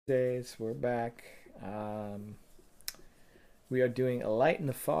Days, we're back. We are doing a Light in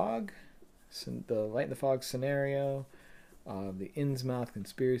the Fog, the Light in the Fog scenario of the Innsmouth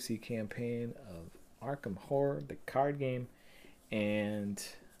conspiracy campaign of Arkham Horror, the card game, and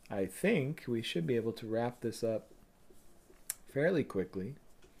I think we should be able to wrap this up fairly quickly.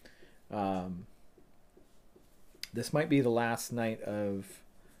 This might be the last night of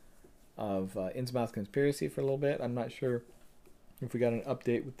Innsmouth conspiracy for a little bit. I'm not sure if we got an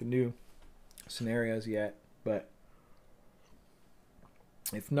update with the new scenarios yet, but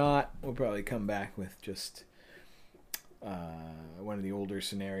if not, we'll probably come back with just one of the older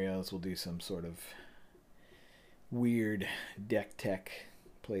scenarios. We'll do some sort of weird deck tech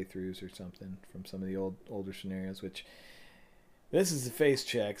playthroughs or something from some of the older scenarios, which this is a face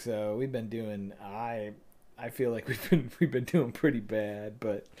check, so we've been doing I feel like we've been doing pretty bad,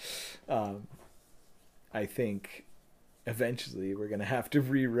 but I think eventually we're gonna have to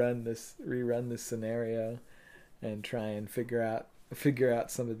rerun this scenario and try and figure out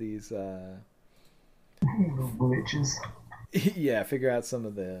some of these glitches. Yeah, figure out some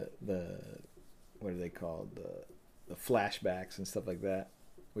of the what are they called, the flashbacks and stuff like that,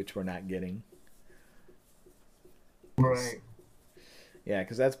 which we're not getting. Right. Yeah,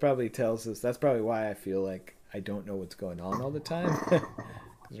 because that's probably why I feel like I don't know what's going on all the time, because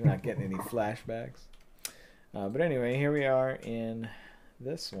we're not getting any flashbacks. But anyway, here we are in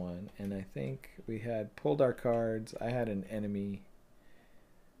this one, and I think we had pulled our cards. I had an enemy,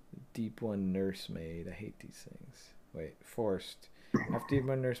 Deep One Nursemaid. I hate these things. Wait, forced. After Deep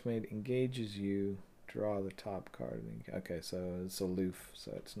One Nursemaid engages you, draw the top card. Okay, so it's aloof,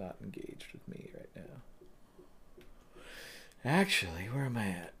 so it's not engaged with me right now. Actually, where am I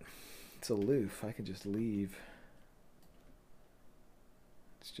at? It's aloof. I could just leave.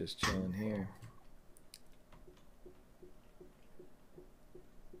 It's just chilling here.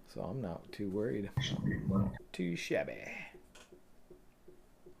 So I'm not too worried. Too shabby.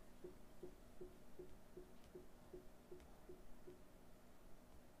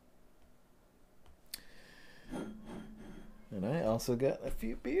 And I also got a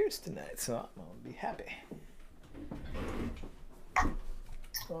few beers tonight, so I'm gonna be happy.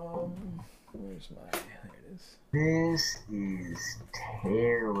 Where's my? There it is. This is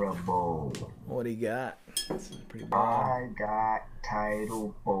terrible. What do you got? This is pretty bad. I got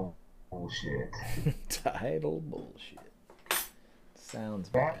title bullshit. Title bullshit. Sounds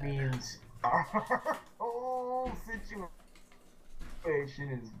bad. That means our whole situation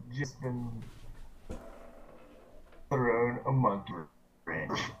has just been thrown a monkey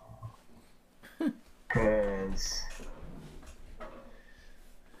wrench. Because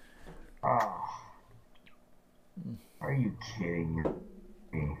are you kidding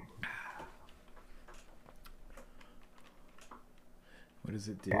me? What does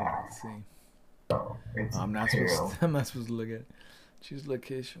it do? Yeah. Let's see. Oh, I'm not supposed to look at it. Choose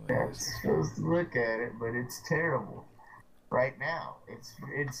location. I'm supposed to look at it, but it's terrible. Right now,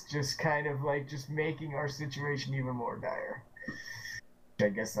 it's just kind of like just making our situation even more dire. I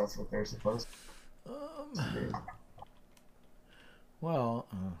guess that's what they're supposed to do. Well,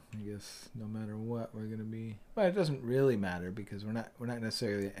 I guess no matter what, we're gonna be. But it doesn't really matter because we're not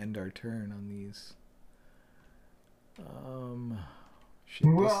necessarily to end our turn on these.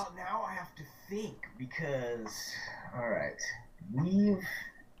 Well, now I have to think because, all right, the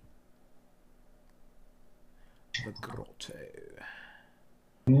grotto.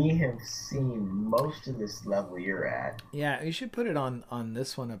 We have seen most of this level you're at. Yeah, you should put it on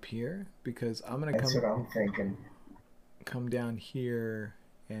this one up here because I'm gonna That's what I'm thinking. Come down here,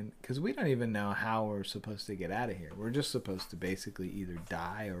 and because we don't even know how we're supposed to get out of here. We're just supposed to basically either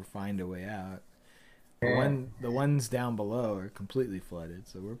die or find a way out. Yeah. The ones down below are completely flooded,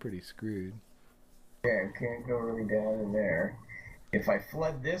 so we're pretty screwed. Yeah, can't go really down in there. If I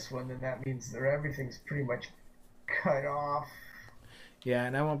flood this one, then that means that everything's pretty much cut off. Yeah,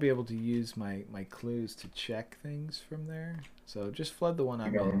 and I won't be able to use my clues to check things from there. So just flood the one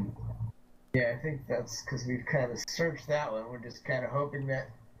I'm in. Yeah, I think that's because we've kind of searched that one. We're just kind of hoping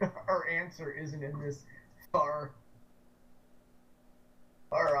that our answer isn't in this far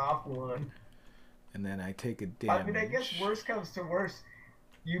off one. And then I take a damage. I mean, I guess worst comes to worst,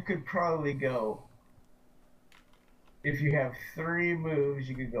 you could probably go, if you have 3 moves,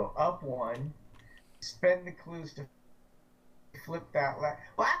 you could go up 1, spend the clues to flip that well,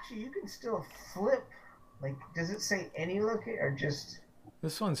 actually, you can still flip. Like, does it say any location or just?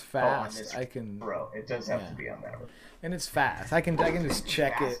 This one's fast. This I can. row. It does have to be on that row. And it's fast. I can just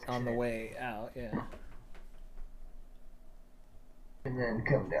check it on the way out. Yeah. And then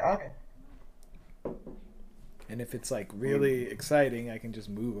come down. Okay. And if it's like really exciting, I can just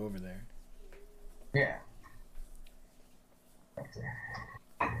move over there. Yeah.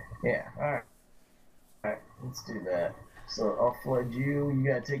 Yeah. All right. All right. Let's do that. So I'll flood you. You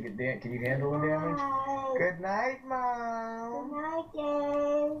gotta take it down. Can you handle the damage? Bye. Good night, Mom. Good night,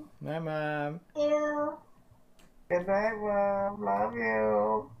 Dave. Bye, Mom. You. Good night, Mom. Love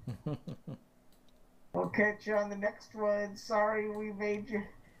you. We'll catch you on the next one. Sorry we made you.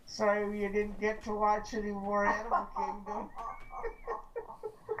 Sorry you didn't get to watch any more Animal Kingdom.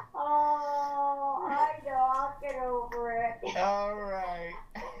 Oh, I know. I'll get over it. All right.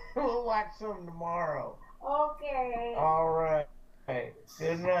 We'll watch some tomorrow. Okay. All right.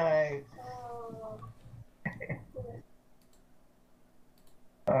 Good night. Oh.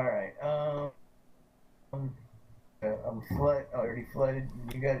 All right. I'm flood. Already flooded.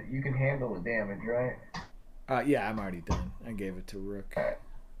 You can handle the damage, right? Yeah, I'm already done. I gave it to Rook. All right.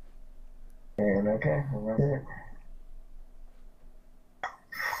 And okay, well, that's it.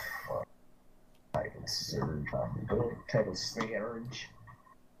 Title surge. Title surge.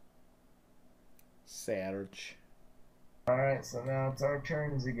 Sarge. All right, so now it's our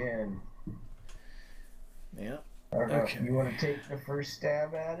turns again. Yeah. I don't know. Okay. You want to take the first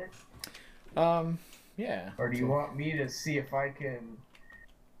stab at it? Yeah. Or do you want me to see if I can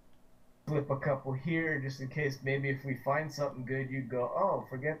flip a couple here just in case maybe if we find something good you'd go, oh,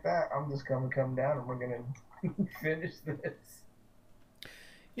 forget that. I'm just gonna come down and we're gonna finish this.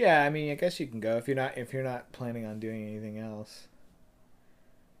 Yeah, I mean, I guess you can go if you're not planning on doing anything else.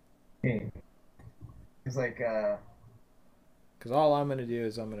 It's like because all I'm gonna do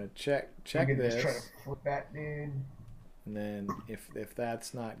is I'm gonna check this. Just try to flip that dude. And then if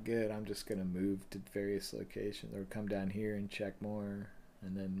that's not good, I'm just gonna move to various locations or come down here and check more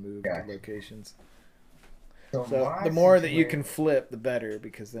and then move to locations. So the more that you can flip, the better,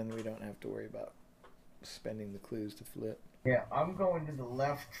 because then we don't have to worry about spending the clues to flip. Yeah, I'm going to the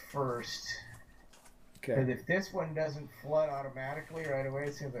left first. Okay. Because if this one doesn't flood automatically right away,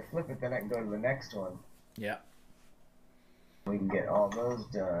 as soon as I flip it, then I can go to the next one. Yeah. We can get all those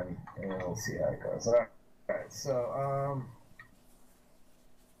done, and then we'll see how it goes. All right, so,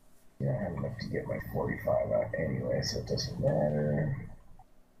 yeah, I have enough to get my 45 out anyway, so it doesn't matter.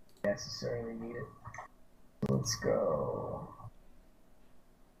 Necessarily need it. Let's go.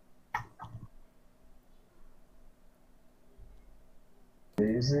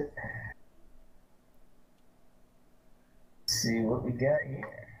 Lose it. See what we got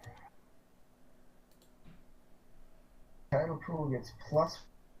here. Tidal pool gets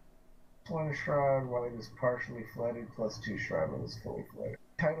 +1 shroud while it is partially flooded, +2 shroud when it is fully flooded.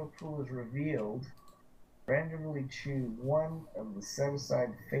 Tidal pool is revealed. Randomly choose one of the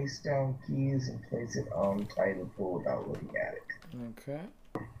set-aside face-down keys and place it on tidal pool without looking at it. Okay.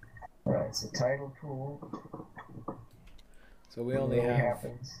 Alright, so tidal pool. So we only have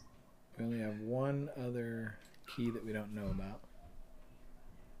one other key that we don't know about.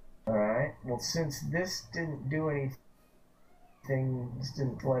 Alright, well since this didn't do anything, this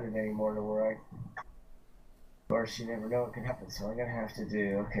didn't flood it anymore to where of course you never know what can happen, so I'm gonna have to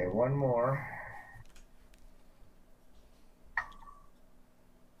do, okay, one more.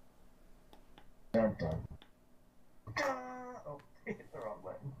 Dun dun. Oh, hit the wrong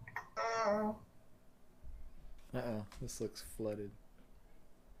button. Uh-oh, this looks flooded.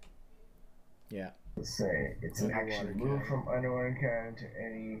 Yeah. Let's say it's an action. Move from underwater encounter to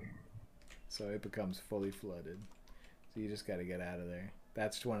any. So it becomes fully flooded. So you just got to get out of there.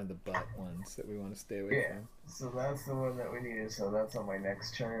 That's one of the butt ones that we want to stay away from. So that's the one that we needed. So that's on my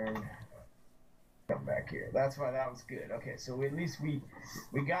next turn. Come back here. That's why that was good. Okay, so at least we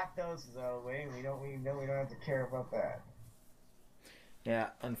got those out of the way, and we don't have to care about that.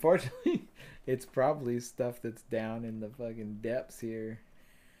 Yeah, unfortunately, it's probably stuff that's down in the fucking depths here.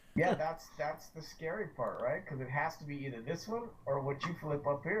 Yeah, that's the scary part, right? Because it has to be either this one or what you flip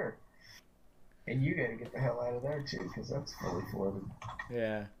up here. And you gotta get the hell out of there too, because that's fully flooded.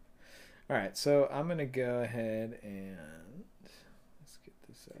 Yeah. All right, so I'm gonna go ahead and let's get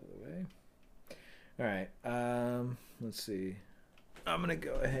this out of the way. All right, let's see. I'm gonna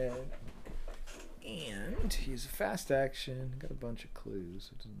go ahead and use a fast action. Got a bunch of clues.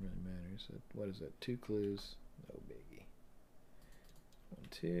 It doesn't really matter. So what is it? 2 clues. No biggie. 1,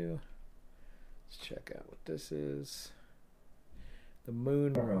 2. Let's check out what this is. The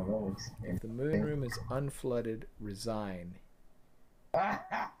moon room. If the moon room is unflooded, resign.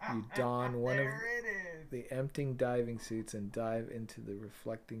 You don one of the emptying diving suits and dive into the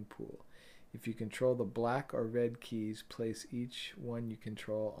reflecting pool. If you control the black or red keys, place each one you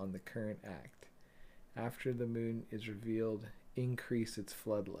control on the current act. After the moon is revealed, increase its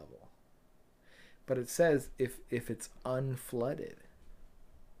flood level. But it says if it's unflooded.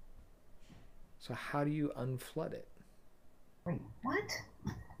 So how do you unflood it? Wait, what?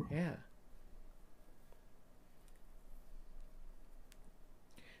 Yeah.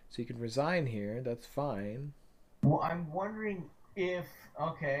 So you can resign here. That's fine. Well, I'm wondering if,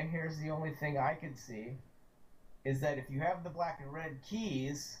 okay, here's the only thing I could see, is that if you have the black and red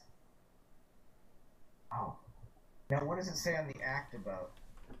keys, oh, now what does it say on the act about?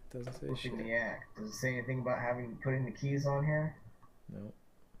 Doesn't say Flipping shit. the act. Does it say anything about putting the keys on here? No.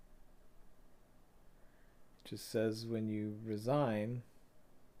 It just says when you resign,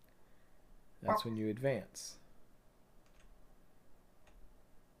 that's when you advance.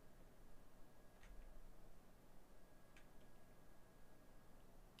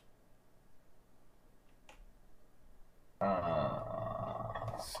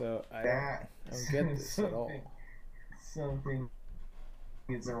 So I don't get this at all. Something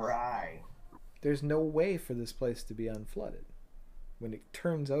is awry. There's no way for this place to be unflooded. When it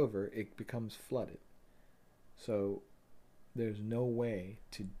turns over, it becomes flooded. So there's no way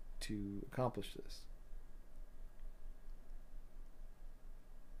to accomplish this.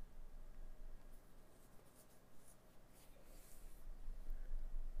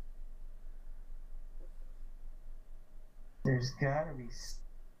 There's gotta be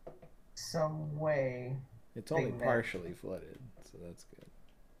some way. It's only partially flooded, so that's good.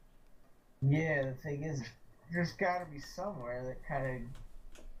 Yeah, the thing is, there's gotta be somewhere that kind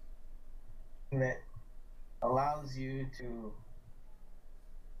of that allows you to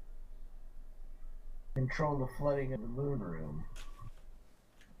control the flooding of the moon room.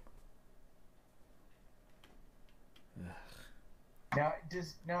 Now,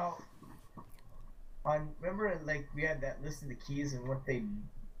 remember, like, we had that list of the keys and what they,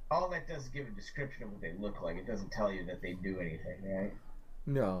 all that does is give a description of what they look like. It doesn't tell you that they do anything, right?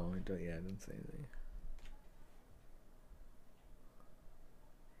 No, it don't. Yeah, it doesn't say anything.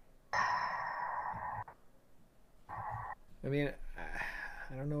 I mean,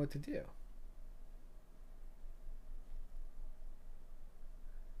 I don't know what to do.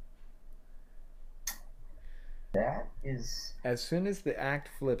 That is. As soon as the act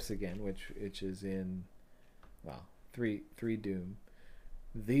flips again, which is in, well, three doom,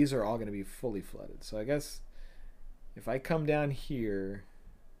 these are all going to be fully flooded. So I guess if I come down here,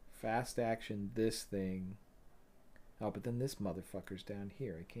 fast action this thing. Oh, but then this motherfucker's down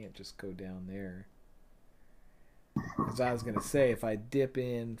here. I can't just go down there. Because I was going to say, if I dip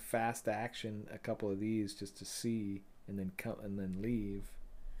in fast action a couple of these just to see and then come and then leave,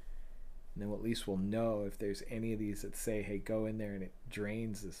 and then at least we'll know if there's any of these that say, hey, go in there and it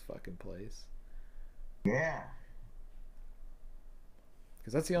drains this fucking place. Yeah.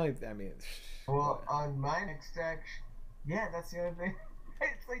 Because that's the only, I mean. Well, on my next action, yeah, that's the only thing.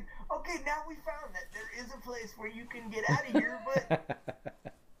 It's like, okay, now we found that there is a place where you can get out of here, but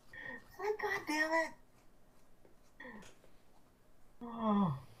it's like, God damn it.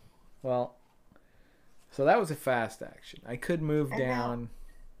 Oh. Well, so that was a fast action. I could move down.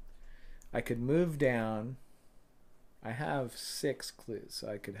 I could move down. I have 6 clues, so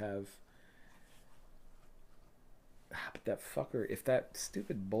I could have. But that fucker, if that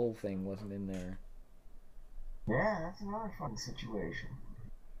stupid bull thing wasn't in there. Yeah, that's another fun situation.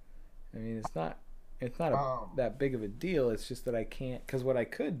 I mean, it's not that big of a deal. It's just that I can't, because what I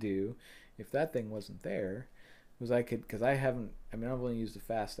could do, if that thing wasn't there, was I could, because I've only used the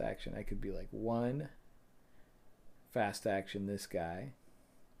fast action. I could be like 1 fast action this guy.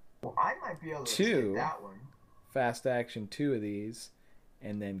 Well, I might be able to 2 get that one. Fast action 2 of these,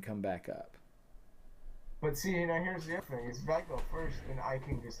 and then come back up. But see, here's the other thing: is if I go first, then I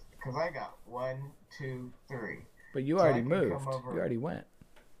can just, because I got 1, 2, 3. But you already moved. You already went.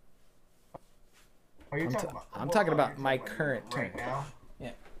 Are you talking about? I'm talking about my current turn. Right now?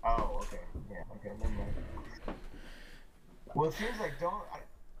 Yeah. Oh, okay. Yeah, okay, never mind. Well, it seems like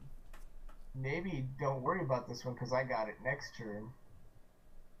maybe don't worry about this one because I got it next turn.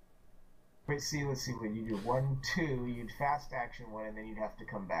 Wait, let's see what you do. 1, 2, you'd fast action 1, and then you'd have to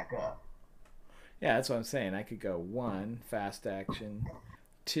come back up. Yeah, that's what I'm saying. I could go 1 fast action,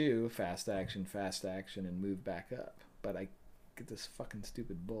 2 fast action, and move back up. But I get this fucking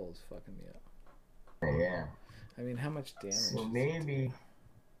stupid bull is fucking me up. Yeah. I mean, how much damage? So maybe.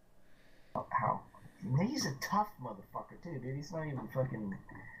 He's a tough motherfucker too, dude. He's not even fucking.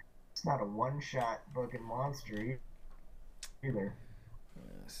 It's not a one-shot fucking monster either.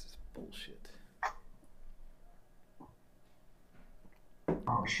 This is bullshit.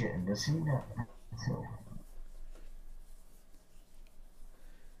 Oh shit! And does he not?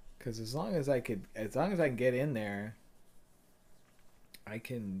 Because as long as I can get in there, I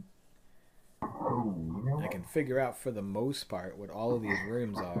can. Oh, you know I what? can figure out for the most part what all of these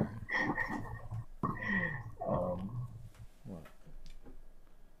rooms are. What?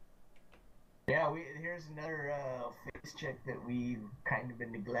 Yeah, here's another face check that we've kind of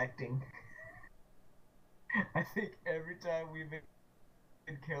been neglecting. I think every time we've been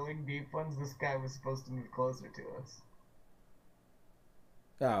killing deep ones, this guy was supposed to move closer to us.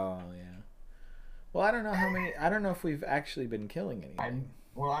 Oh, yeah. Well, I don't know how many. I don't know if we've actually been killing anything.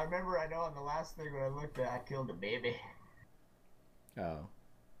 I remember, I know on the last thing when I looked at, I killed a baby. Oh.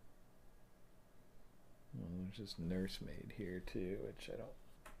 Well, there's this nursemaid here too, which I don't.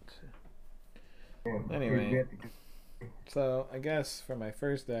 Yeah, Anyway, so I guess for my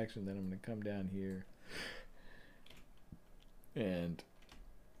first action, then I'm gonna come down here and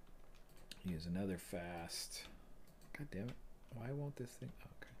use another fast. God damn it! Why won't this thing?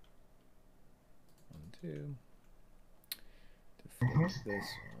 Okay. 1, 2. Deflect this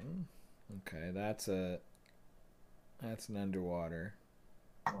one. Okay, that's an underwater.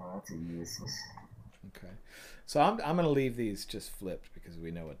 Oh, that's a useless. Okay, so I'm gonna leave these just flipped because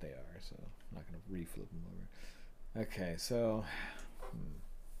we know what they are, so I'm not gonna reflip them over. Okay, so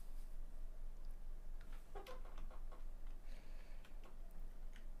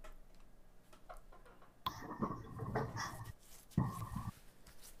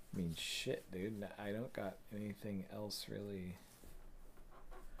I mean, shit, dude. I don't got anything else really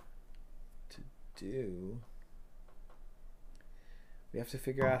to do. We have to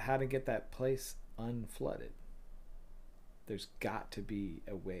figure out how to get that place unflooded. There's got to be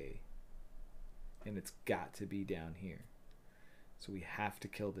a way. And it's got to be down here. So we have to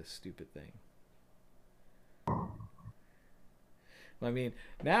kill this stupid thing. I mean,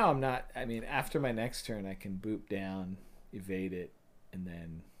 now I'm not... I mean, after my next turn, I can boop down, evade it, and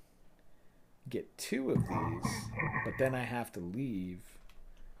then get 2 of these. But then I have to leave.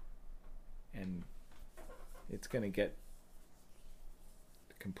 And it's going to get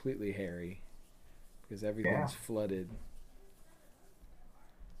completely hairy. Because everything's flooded.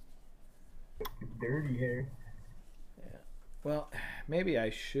 Dirty hair. Yeah. Well, maybe I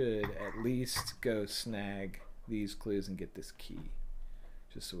should at least go snag these clues and get this key.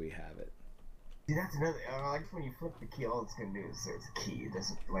 Just so we have it. See, that's another. I like when you flip the key, all it's gonna do is say it's a key. It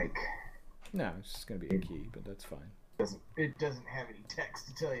doesn't like. No, it's just gonna be a key, but that's fine. It doesn't have any text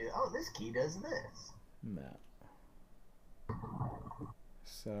to tell you. Oh, this key does this. No.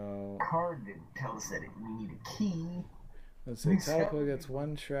 So. Card didn't tell us that we need a key. Let's see. Teleport gets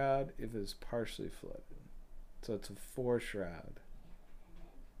 1 shroud if it's partially flooded. So it's a 4 shroud.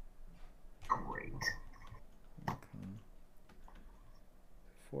 Great. Okay.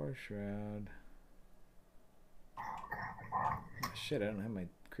 4 shroud. Oh, shit, I don't have my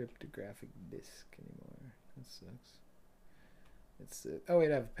cryptographic disc anymore. That sucks. It's oh wait,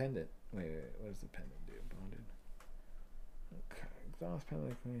 I have a pendant. Wait, what does the pendant do? Bonded. Okay, exhaust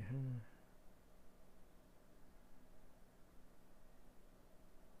pendant.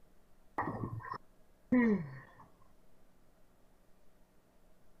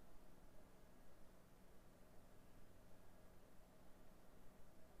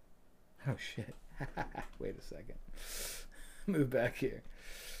 Oh shit. Wait a second. Move back here.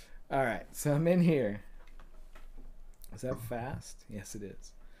 Alright, so I'm in here. Is that fast? Yes, it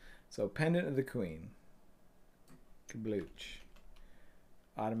is. So, Pendant of the Queen. Kablooch.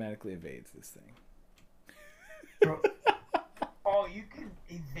 Automatically evades this thing. Oh, you can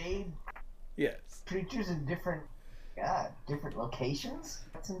evade Yes. creatures in different locations?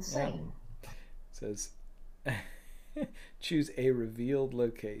 That's insane. Yeah. It says, choose a revealed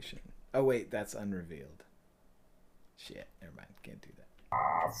location. Oh, wait, that's unrevealed. Shit, never mind. Can't do that.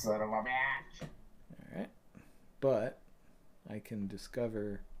 Ah, son of a bitch. Alright. But I can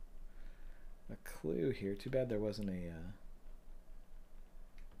discover a clue here. Too bad there wasn't a...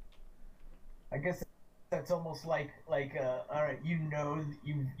 I guess that's almost like all right, you know,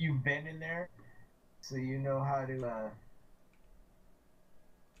 you've been in there, so you know how to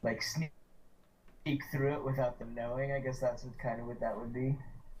like sneak through it without them knowing. I guess that's what that would be.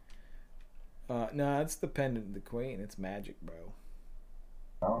 No, it's the Pendant of the Queen. It's magic, bro.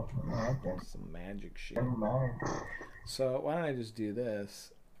 Oh, okay. Some magic shit. Never mind. So why don't I just do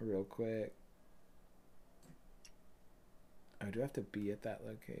this real quick? Oh, do I have to be at that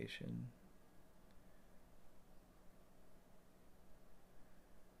location?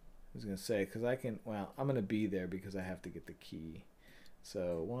 I was gonna say, because I can, well, I'm gonna be there because I have to get the key.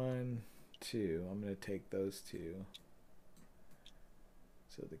 So 1, 2, I'm gonna take those 2.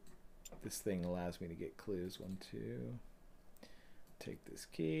 So this thing allows me to get clues. 1, 2. Take this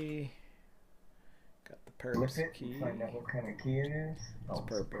key. Got the purpose key. Find out what kind of key it is. It's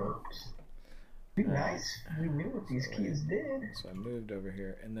purple. Be nice. We knew what these keys did. So I moved over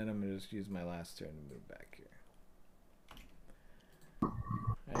here, and then I'm gonna just use my last turn to move back here.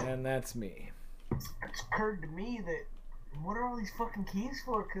 And that's me. It's occurred to me that what are all these fucking keys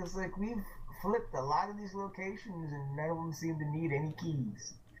for? Because like we've flipped a lot of these locations, and none of them seem to need any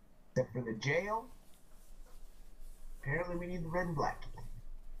keys, except for the jail. Apparently, we need the red and black key.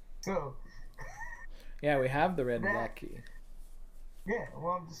 So. Yeah, we have the red and black key. Yeah,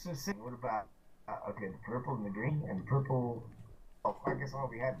 well, I'm just saying. What about okay, the purple and the green and the purple? Oh, I guess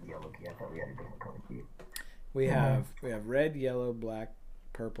we had the yellow key. I thought we had a different color key. We have red, yellow, black,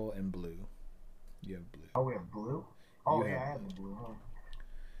 purple, and blue. You have blue. Oh, we have blue. Oh yeah, I have the blue. Huh?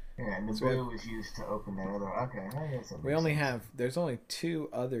 Yeah, and the blue was used to open that other. Okay, I guess that we only sense. have. There's only 2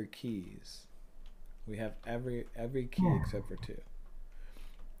 other keys. We have every key except for 2.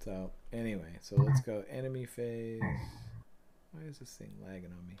 So anyway, so let's go enemy phase. Why is this thing lagging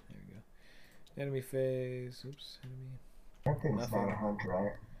on me? There we go. Enemy phase. Oops, enemy. That thing's not a hunt,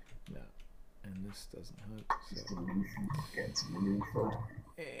 right? No. And this doesn't hunt. Just So. a leaf. It's a leaf.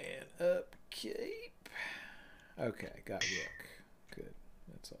 And upkeep. Okay, got rook. Good.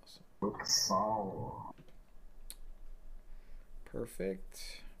 That's awesome. Look, Saul.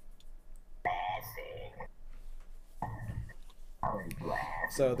 Perfect. Blasting.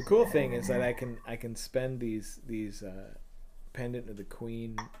 So the cool thing is that I can spend these pendant of the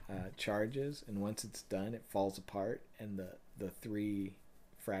queen charges, and once it's done, it falls apart, and the 3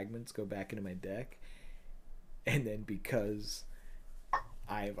 fragments go back into my deck, and then because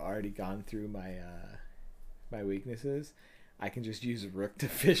I've already gone through my my weaknesses, I can just use a rook to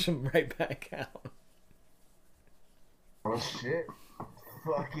fish them right back out. Oh shit!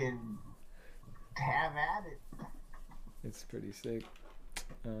 Fucking have at it. It's pretty sick.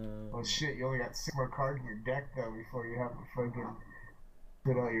 Oh shit! You only got 6 more cards in your deck though before you have to fucking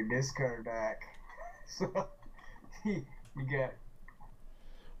put all your discard back. So you got.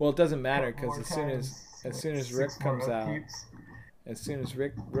 Well, it doesn't matter because as soon as Rick comes out, as soon as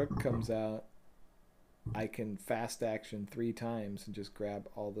Rook comes out, I can fast action 3 times and just grab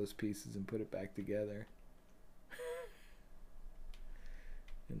all those pieces and put it back together.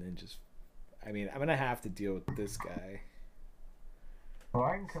 And then just, I mean, I'm gonna have to deal with this guy. Well,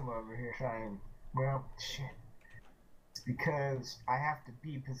 I can come over here and well, shit. It's because I have to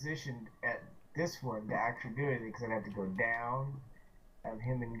be positioned at this one to actually do anything because I'd have to go down, have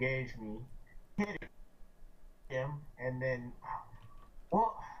him engage me, hit him, and then,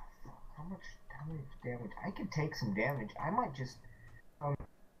 well, how much damage? I could take some damage. I might just,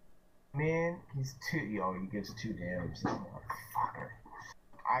 man, he's 2, yo, he gives 2 damage, this motherfucker.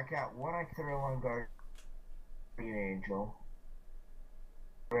 I got 1 I throw on Guardian Angel.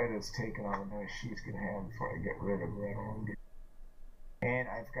 Red is taken on another she's gonna have before I get rid of Red. And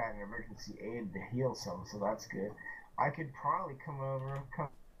I've got an emergency aid to heal some, so that's good. I could probably come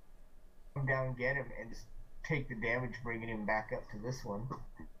down and get him and just take the damage, bringing him back up to this one.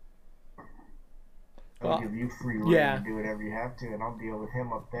 I'll give you free reign to do whatever you have to, and I'll deal with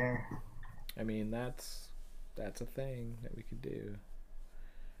him up there. I mean, that's a thing that we could do.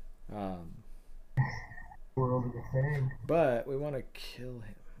 World of a thing. But we want to kill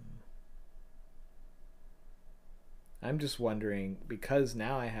him. I'm just wondering, because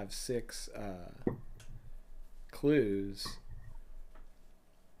now I have 6 clues,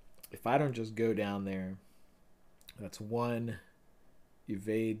 if I don't just go down there, that's 1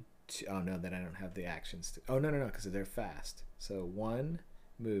 evade. Oh no, then I don't have the actions. Oh no, because they're fast. So 1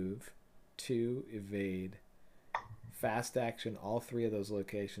 move, 2 evade, fast action all 3 of those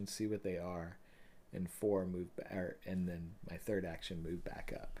locations, see what they are, and 4 move back, and then my 3rd action move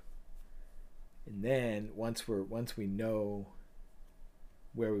back up. And then once we know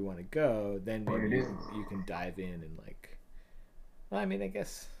where we want to go, then maybe you can dive in and like. Well, I mean, I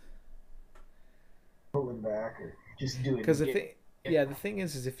guess. Pulling back or just do it. Because the thing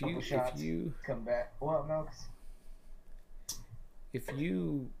is if you come back. Well, no. If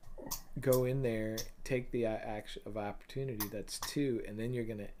you go in there, take the action of opportunity, that's 2, and then you're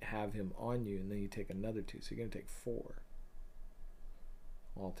gonna have him on you, and then you take another 2, so you're gonna take 4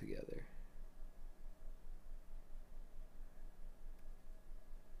 altogether.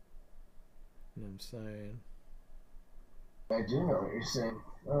 You know what I'm saying? I do know what you're saying.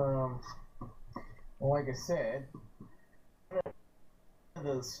 Well, like I said,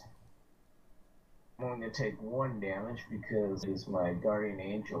 those I'm going to take 1 damage because he's my guardian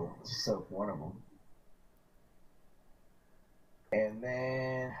angel to soak 1 of them. And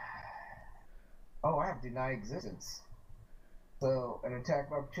then, I have deny existence. So an attack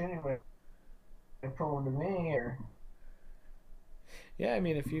of opportunity when they pull into me, or Yeah, I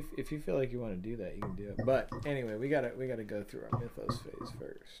mean, if you feel like you want to do that, you can do it. But anyway, we gotta go through our mythos phase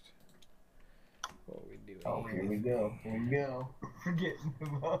first. What are we doing? Oh, here we go. Here we go. Forgetting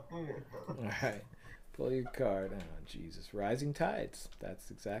about the mythos. All right, pull your card. Oh Jesus, rising tides. That's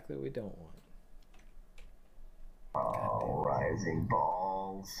exactly what we don't want. Oh, rising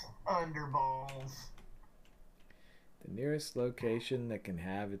balls, underballs. The nearest location that can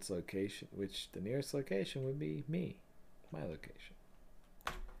have its location, which the nearest location would be me, my location.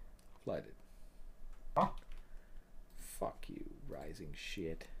 Flooded. Huh? Fuck you, rising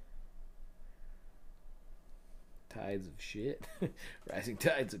shit. Tides of shit. Rising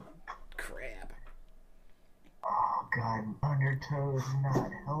tides of crap. Oh God, undertow is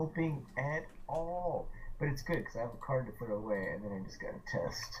not helping at all. But it's good because I have a card to put away, and then I just gotta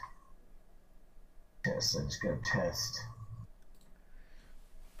test. I just gotta test.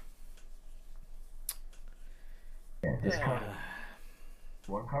 Yeah, this card.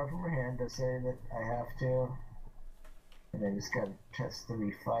 One card from her hand does say that I have to. And I just gotta test the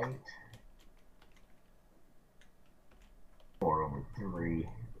refight. 4 over 3.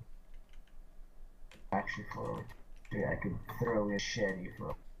 Actually, 4 over 3. I could throw in Shetty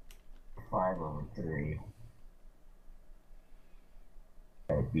for 5 over 3.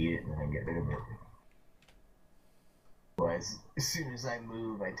 I beat it and then I get rid of it. Otherwise, as soon as I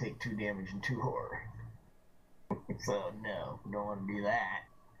move, I take 2 damage and 2 horror. So, no, don't want to do that.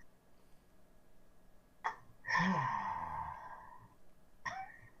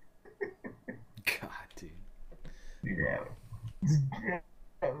 God, dude. Yeah.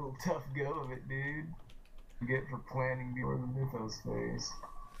 A little tough go of it, dude. You get for planning before the mythos phase.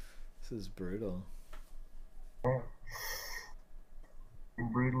 This is brutal. Yeah.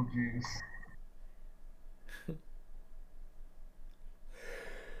 Brutal juice.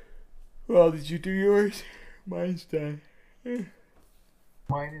 Well, did you do yours? Mine's done.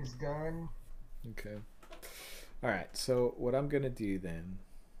 Mine is done. Okay. Alright, so what I'm going to do then...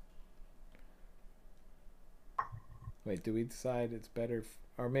 Wait, do we decide it's better...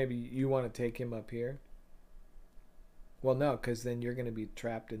 Or maybe you want to take him up here? Well, no, because then you're going to be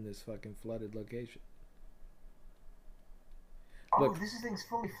trapped in this fucking flooded location. Oh, Look. this thing's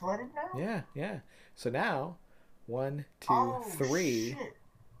fully flooded now? Yeah, yeah. So now, 1, 2, 3 shit.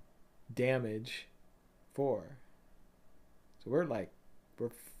 damage, 4. So we're kind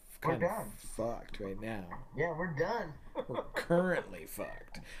of done. fucked right now. Yeah, we're done. We're currently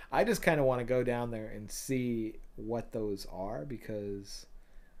fucked. I just kind of want to go down there and see what those are because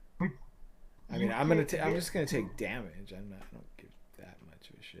I mean, I'm just gonna take damage. I don't give that much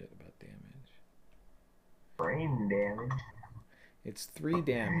of a shit about damage. Brain damage. It's 3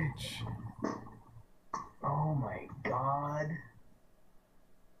 damage. Oh my god.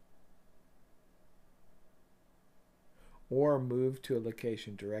 Or move to a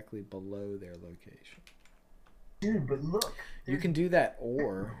location directly below their location. Dude, but look. You can do that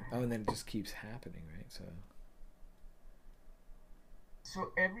or... Oh, and then it just keeps happening, right?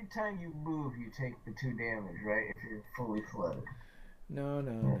 So every time you move, you take the 2 damage, right? If you're fully flooded.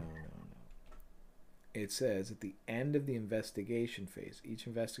 No. It says, at the end of the investigation phase, each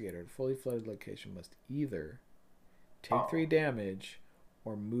investigator at a fully flooded location must either take 3 damage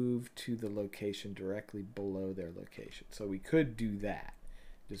or move to the location directly below their location. So we could do that.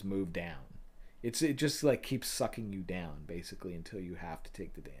 Just move down. It just like keeps sucking you down, basically, until you have to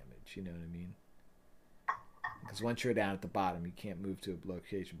take the damage. You know what I mean? Because once you're down at the bottom, you can't move to a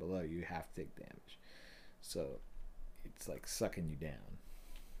location below. You have to take damage. So it's like sucking you down.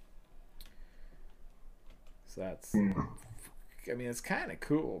 So that's... I mean, it's kind of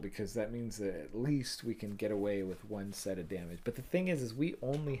cool because that means that at least we can get away with 1 set of damage. But the thing is we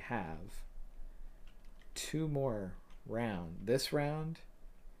only have 2 more rounds. This round,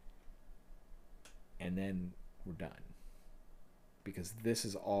 and then we're done. Because this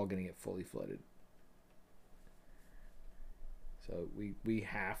is all going to get fully flooded. So we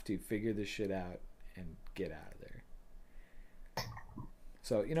have to figure this shit out and get out of there.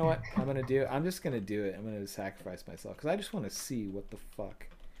 So, you know what I'm going to do? I'm just going to do it. I'm going to sacrifice myself. Because I just want to see what the fuck.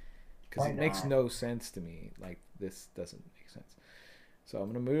 Because it makes no sense to me. Like, this doesn't make sense. So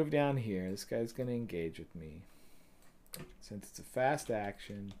I'm going to move down here. This guy's going to engage with me. Since it's a fast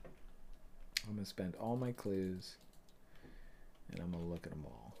action, I'm going to spend all my clues. And I'm going to look at them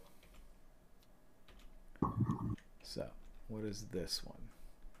all. So, what is this one?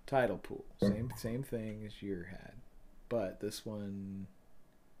 Title pool. Same thing as your had. But this one...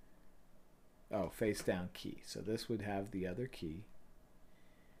 Oh, face down key. So this would have the other key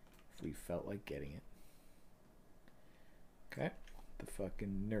if we felt like getting it. Okay. The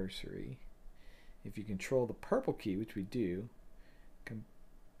fucking nursery. If you control the purple key, which we do, Com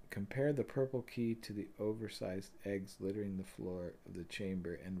compare the purple key to the oversized eggs littering the floor of the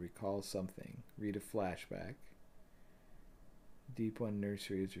chamber and recall something. Read a flashback. Deep One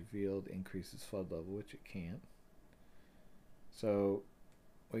Nursery is revealed, increases flood level, which it can't. So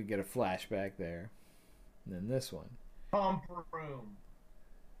we get a flashback there. And then this one. Pump room.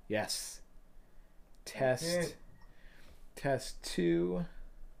 Yes. Test 2.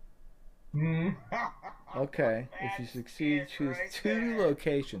 Okay. If you succeed, choose two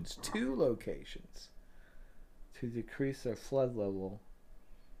locations to decrease their flood level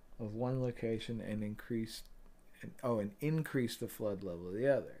of one location and increase the flood level of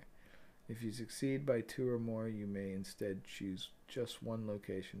the other. If you succeed by 2 or more, you may instead choose just one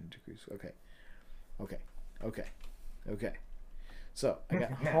location to decrease. Okay. So I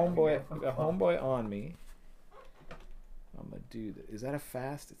got homeboy on me. I'm gonna do that. Is that a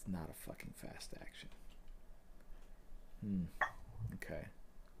fast? It's not a fucking fast action. Okay.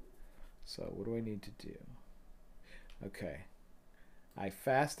 So what do I need to do? Okay. I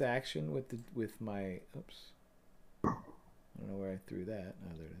fast action with my oops. I don't know where I threw that.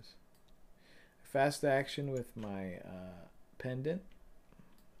 Oh, there it is. Fast action with my pendant.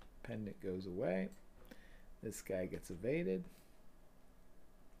 Pendant goes away. This guy gets evaded.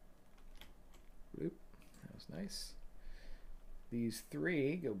 Whoop. That was nice. These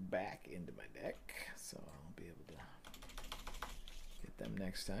 3 go back into my deck, so I'll be able to get them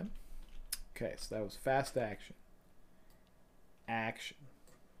next time. Okay, so that was fast action. And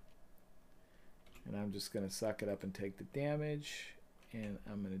I'm just going to suck it up and take the damage. And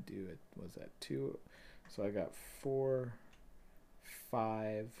I'm going to do it. Was that 2? So I got 4,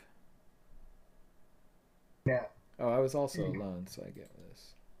 5. Yeah. Oh, I was also alone, so I get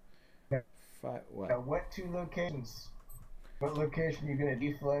this. Yeah. 5. What? Now, what 2 locations? What location are you going to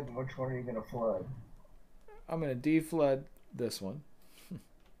deflood and which one are you going to flood? I'm going to deflood this one.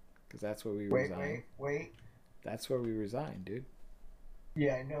 Because that's where we resign. Wait. That's where we resign, dude.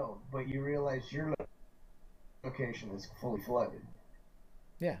 Yeah, I know. But you realize your location is fully flooded.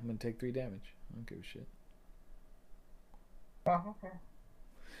 Yeah, I'm going to take 3 damage. I don't give a shit. Oh, okay.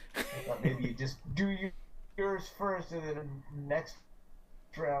 I thought maybe you just do yours first and then next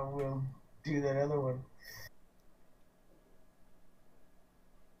round we'll do that other one.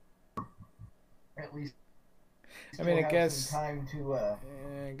 At least I mean, I guess some time to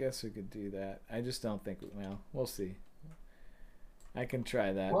I guess we could do that. I just don't think we'll see. I can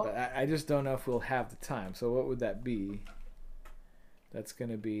try that, well, but I just don't know if we'll have the time. So what would that be? That's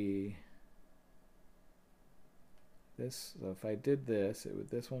going to be this. So if I did this,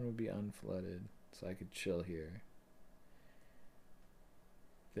 this one would be unflooded, so I could chill here.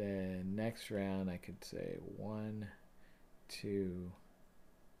 Then next round I could say 1, 2.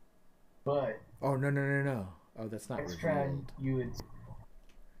 But oh no. Oh, that's not next revealed. round you would.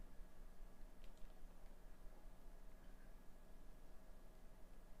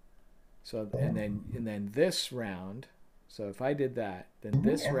 So and then this round. So if I did that, then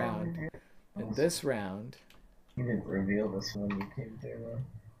this round, and this round. You didn't reveal this one. You came through.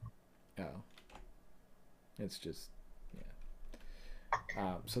 Oh. It's just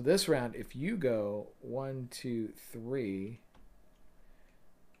yeah. So this round, if you go 1, 2, 3,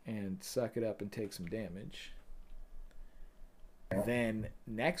 and suck it up and take some damage, then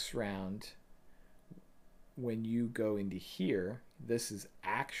next round, when you go into here, this is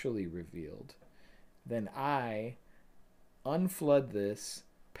actually revealed. Then I unflood this,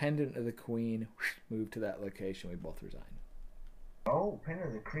 Pendant of the Queen, move to that location. We both resign. Oh, Pendant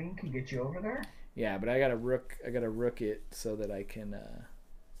of the Queen can get you over there? Yeah, but I gotta rook it so that I can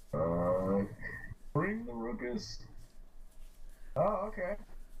bring the rookus. Oh, okay.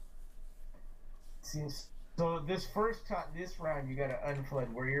 Seems so. This round you gotta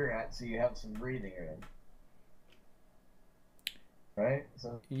unflood where you're at, so you have some breathing room. Right?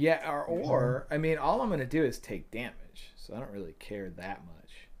 So yeah, or I mean, all I'm gonna do is take damage, so I don't really care that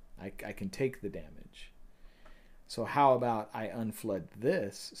much. I can take the damage. So how about I unflood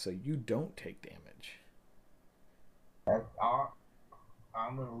this so you don't take damage? I'm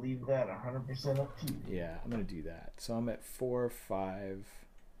gonna leave that 100% up to you. Yeah, I'm gonna do that. So I'm at 4, 5.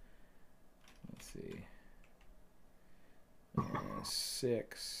 Let's see.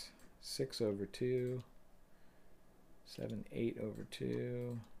 6 over 2. 7, 8 over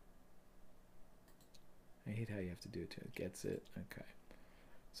 2. I hate how you have to do it too. It gets it. Okay.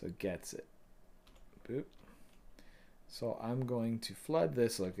 So gets it. Boop. So I'm going to flood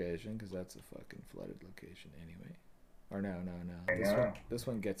this location because that's a fucking flooded location anyway. Or no. This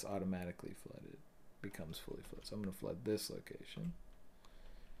one gets automatically flooded. Becomes fully flooded. So I'm going to flood this location.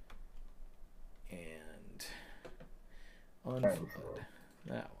 And Unflood.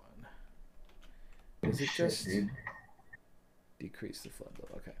 That one. Does it Shit, just dude. decrease the flood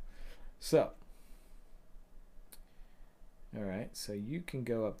level? Okay. So. Alright, so you can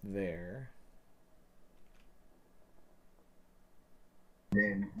go up there.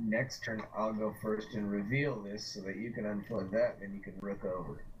 Then next turn, I'll go first and reveal this so that you can unflood that, and then you can rook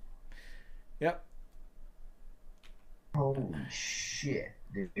over. Yep. Holy shit,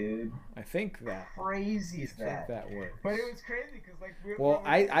 dude. I think that. Crazy is I think that? that works. But it was crazy because, like, Well,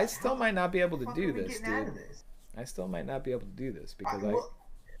 I still might not be able to do this, getting out dude. of this? I still might not be able to do this because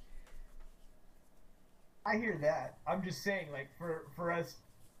I hear that. I'm just saying, like, for us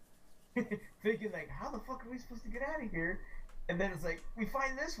thinking, like, how the fuck are we supposed to get out of here? And then it's like, we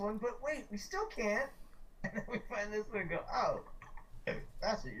find this one, but wait, we still can't. And then we find this one and go, oh,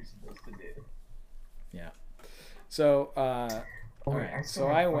 that's what you're supposed to do. Yeah. So, all right. So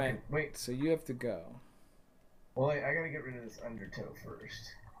I went. Wait. So you have to go. Well, I gotta get rid of this undertow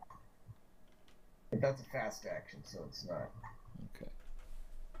first. But that's a fast action, so it's not. Okay.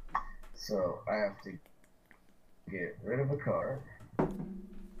 So I have to get rid of a card.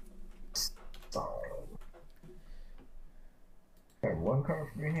 Solid. Have one card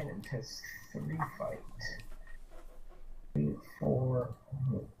from your hand and test 3 fight. 3, 4.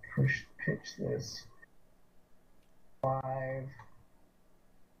 Push, pitch this. 5.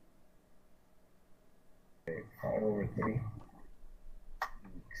 Okay, 5 over 3.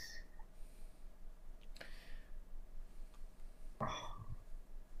 Oh.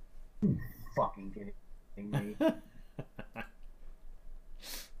 You fucking kidding me?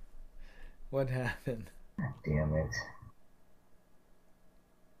 What happened? God damn it.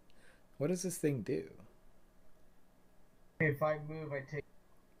 What does this thing do? If I move, I take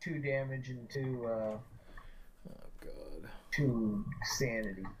 2 damage and 2, Oh god. 2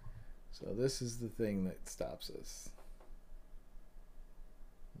 sanity. So this is the thing that stops us.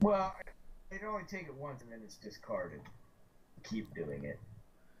 Well, I can only take it once and then it's discarded. Keep doing it.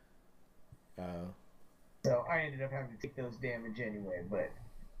 So I ended up having to take those damage anyway, but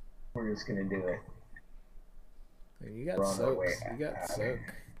we're just gonna do it. You got soak. You got soak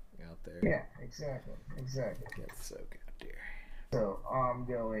out there. Yeah, exactly. You got soak out there. So I'm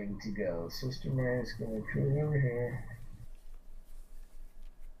going to go. Sister Mary's gonna cruise over here.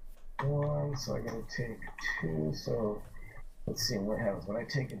 1, so I gotta take 2. So let's see what happens when I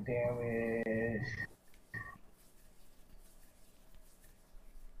take a damage.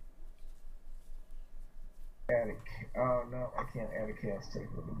 Oh no, I can't add a chaos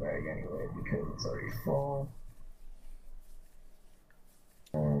take with the bag anyway because it's already full.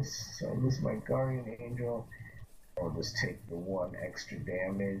 So this is my guardian angel. I'll just take the 1 extra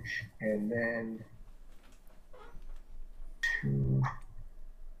damage and then 2.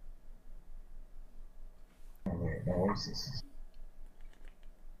 Oh wait, now where's this?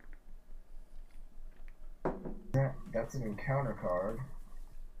 That's an encounter card.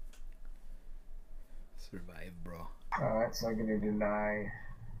 Survive, bro. Alright, so I'm gonna deny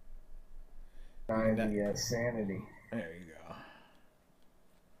the sanity. There you go.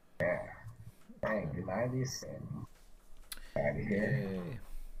 Yeah. Dang, deny the sanity. Out of here.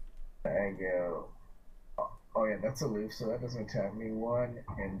 Yay. I go. Oh yeah, that's aloof, so that doesn't attack me. 1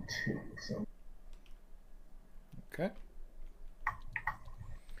 and 2. So. Okay.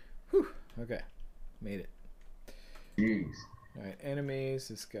 Whew. Okay. Made it. Jeez. Alright, enemies.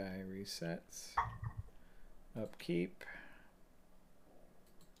 This guy resets. Upkeep.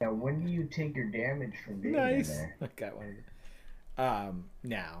 Now, when do you take your damage from being in Nice. there? I got one of them.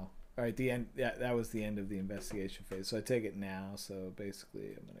 Now. Alright, the end. Yeah, that was the end of the investigation phase. So I take it now. So basically,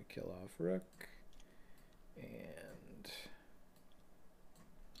 I'm gonna kill off Rook. And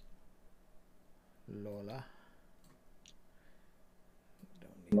Lola.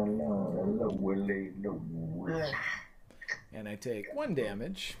 Don't need No. And I take 1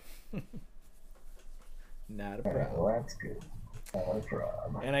 damage. Not a Well, problem. that's good. Not a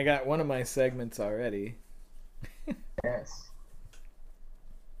problem. And I got one of my segments already. Yes.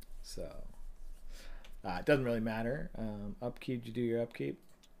 So it doesn't really matter. Upkeep. Did you do your upkeep?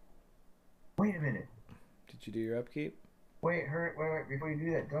 Wait a minute. Did you do your upkeep? Wait. Before you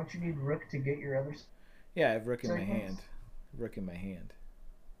do that, don't you need Rook to get your others? Yeah, I have Rook in my Segments? hand. Rook in my hand.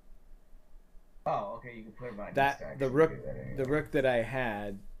 Oh, okay. You can put them on That your stack, the so you rook, can do that anyway. the rook that I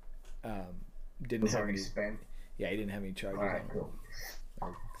had, didn't was have already any. spent. Yeah, he didn't have any charges All right, on him. cool. Or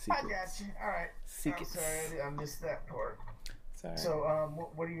I secrets. got you. All right. Secrets. I'm sorry, I missed that part. It's all right.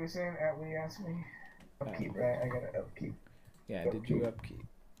 So, what are you saying when you asked me? Upkeep, right? I got an upkeep. Yeah, did you upkeep?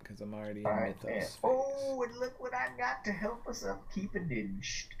 Because I'm already in All right. Mythos phase. Oh, and look what I got to help us upkeep and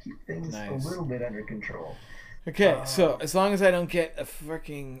keep things Nice. a little bit under control. Okay, so as long as I don't get a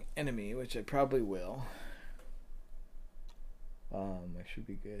freaking enemy, which I probably will, I should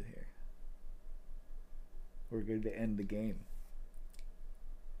be good here. We're good to end the game.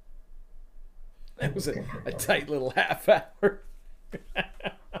 That was a tight little half hour.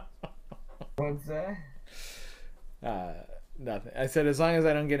 What's that? Nothing. I said as long as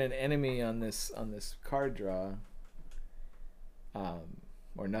I don't get an enemy on this card draw,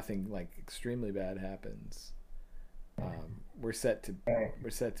 or nothing like extremely bad happens, we're set to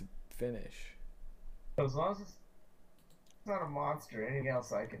finish. As long as it's not a monster, anything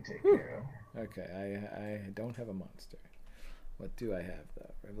else I can take care of. Okay, I don't have a monster. What do I have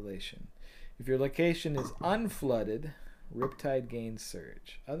though? Revelation. If your location is unflooded, Riptide gains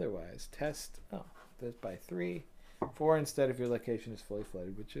surge. Otherwise, test this by 3. 4 instead if your location is fully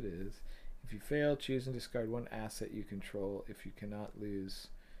flooded, which it is. If you fail, choose and discard 1 asset you control. If you cannot, lose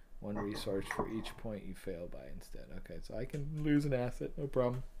 1 resource for each point you fail by instead. Okay, so I can lose an asset, no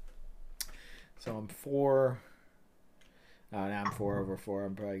problem. So I'm 4. Now I'm 4 over 4.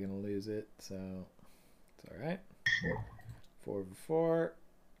 I'm probably going to lose it, so it's alright. 4 over 4.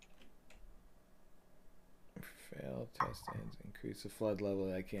 Fail, test ends, increase the flood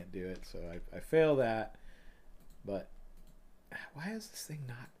level. I can't do it, so I fail that. But why does this thing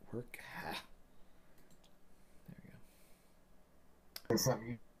not work? There we go. Is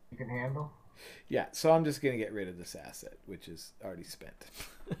something you can handle? Yeah, so I'm just going to get rid of this asset, which is already spent.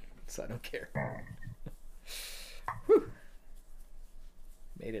 So I don't care. Whew.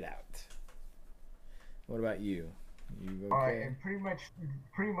 Made it out. What about you? You okay? And pretty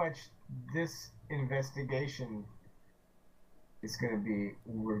much this investigation is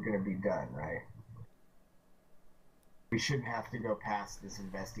we're gonna be done, right? We shouldn't have to go past this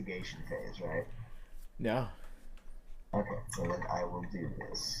investigation phase, right? No. Okay, so then I will do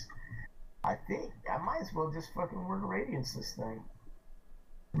this. I think I might as well just fucking word radiance this thing.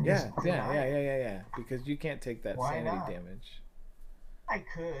 Yeah. Because you can't take that Why sanity not? damage. I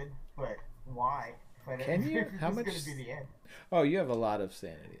could, but why? Can you? How much? Gonna be the end. Oh, you have a lot of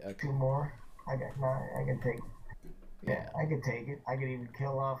sanity. Okay. 2 more. I got 9. I can take. Yeah, I could take it. I could even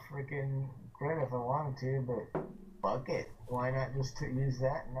kill off freaking Greta if I wanted to, but fuck it. Why not just use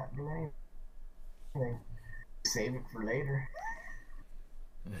that and not do anything? Save it for later.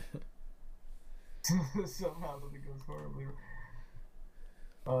 Somehow it goes horribly.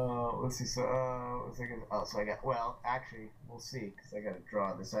 Let's see. So, so I got. Well, actually, we'll see because I got to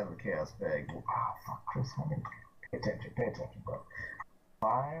draw this out of the chaos bag. Fuck, Chris. Pay attention, bro.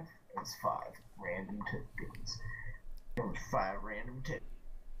 5 is 5 random tokens. There was 5 random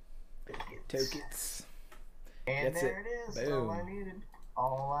Tokens. And that's there it is. Boom.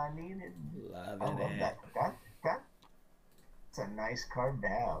 All I needed. Loving I love it. That's a nice card to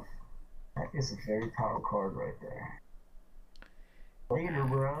have. That is a very powerful card right there. Later,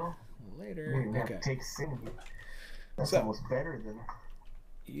 bro. Later. You have Okay. to take Cindy. That's So, almost better than.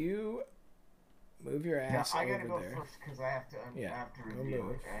 You move your Now ass I gotta over go there. first because I have to. I have to go review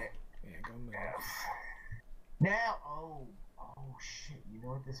move. it, right? Yeah, go move. Now, oh shit! You know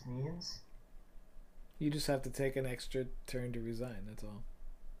what this means? You just have to take an extra turn to resign. That's all.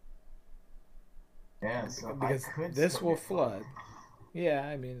 Yeah, so Because I could this still will get flood. Yeah,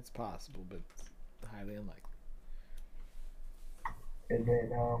 I mean it's possible, but it's highly unlikely. And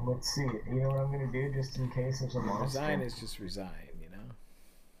then let's see. You know what I'm gonna do just in case there's a monster. Resign is just resign, you know.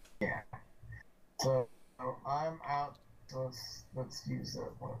 Yeah. So I'm out. So let's use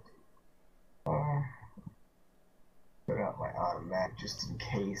that one. Put out my automatic just in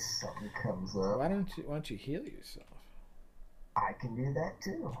case something comes up. Why don't you heal yourself? I can do that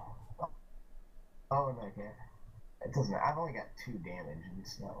too. Oh no, I can't. It doesn't. I've only got 2 damage, and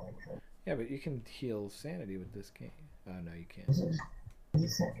it's not like that. Yeah, but you can heal sanity with this game. Oh no, you can't.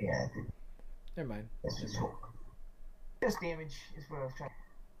 Yeah, I did. Never mind. That's just damage is what I was trying.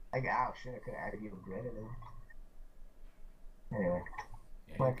 Oh shit! I could have added you a grid in there. Anyway,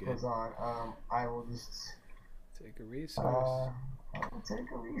 Yeah, life you're goes good. on. I will just Take a resource. I'll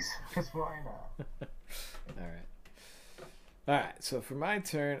take a resource. Why not? Alright, so for my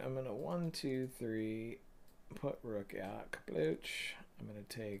turn, I'm gonna 1, 2, 3, put Rook out, kablooch. I'm gonna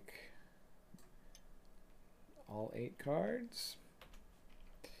take all 8 cards.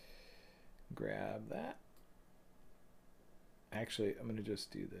 Grab that. Actually, I'm gonna just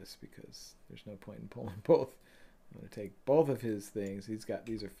do this because there's no point in pulling both. I'm gonna take both of his things. These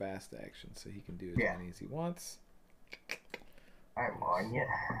are fast actions, so he can do as many as he wants. I'm on ya.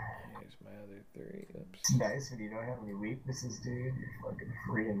 Here's my other 3. Oops. It's nice when you don't have any weaknesses, dude. You're fucking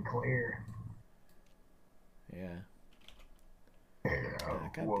free and clear. Yeah. Yeah.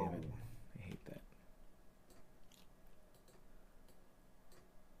 God damn it. I hate that.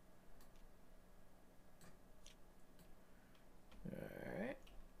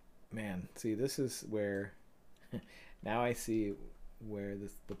 man, see, this is where now I see where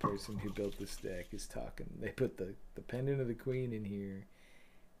the person who built this deck is talking. They put the pendant of the queen in here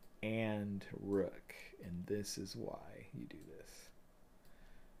and rook, and this is why you do this.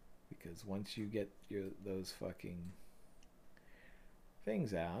 Because once you get those fucking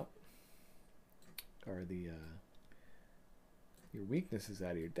things out, or the your weaknesses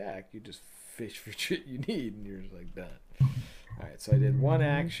out of your deck, you just fish for shit you need, and you're just like done. All right, so I did one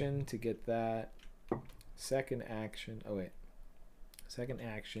action to get that. Second action. Oh wait. Second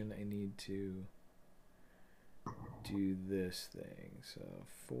action, I need to do this thing. So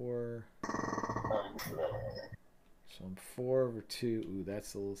 4. So I'm 4 over 2. Ooh,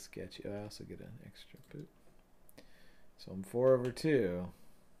 that's a little sketchy. Oh, I also get an extra boot. So I'm 4 over 2.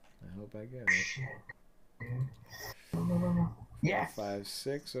 I hope I get it. Yes. 5,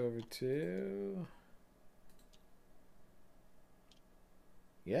 6 over 2.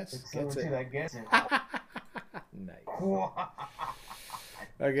 Yes, gets it. I guess it. Nice.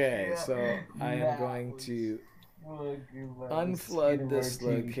 Okay, Yeah, so I am that going was to fucking unflood this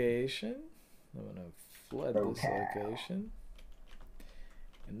skinny location. I'm going to flood this location.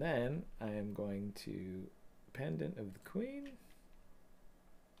 And then I am going to pendant of the queen.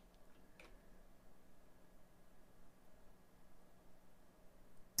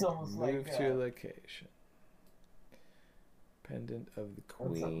 It's almost Move like to your location. Pendant of the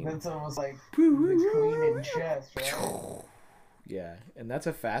queen. That's almost like the queen in chess, right? Yeah, and that's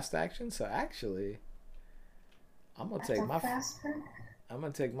a fast action. So actually, I'm gonna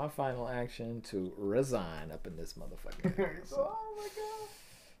take my final action to resign up in this motherfucker. Oh my god!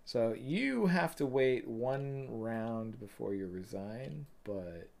 So you have to wait 1 round before you resign,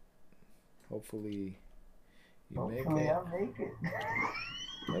 but hopefully you make it. I'll make it.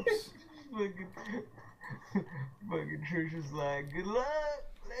 Oops. Fucking Trisha's like, good luck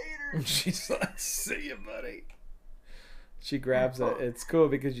later. She's like, see you, buddy. She grabs a. It's cool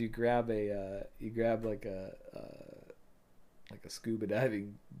because you grab like a scuba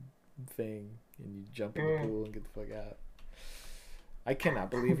diving thing, and you jump in the pool and get the fuck out. I cannot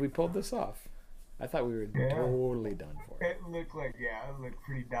believe we pulled this off. I thought we were totally done for. It looked like it looked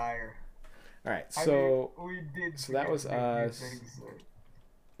pretty dire. All right, so I mean, we did. So that was us.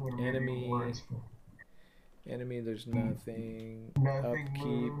 Enemy. Enemy. There's nothing. Nothing Upkeep.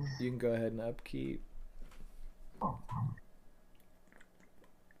 moves. You can go ahead and upkeep. Come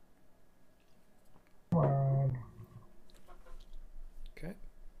on. Okay.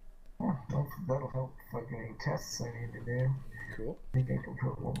 That'll help fucking any tests I need to do. Cool. I think I can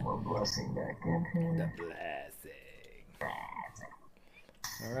put one more blessing back in here. The blessing.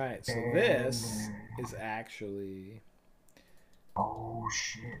 All right, so this is actually oh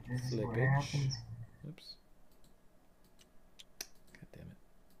shit! This is what flippage. happens. Oops. God damn it.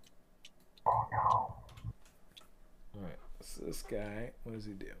 Oh no! All right, so this guy, what does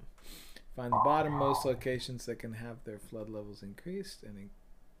he do? Find the bottommost locations that can have their flood levels increased and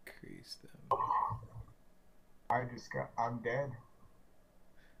increase them. I'm dead.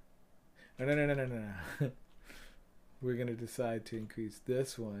 No. We're gonna decide to increase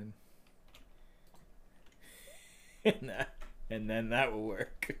this one, and then that will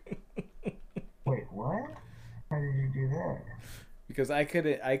work. Wait, what? How did you do that? Because I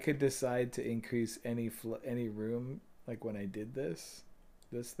could decide to increase any room, like when I did this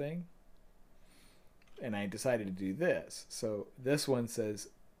thing, and I decided to do this. So this one says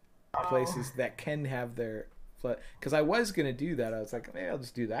places that can have their flood. Because I was gonna do that. I was like, maybe I'll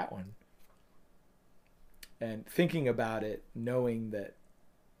just do that one. And thinking about it, knowing that,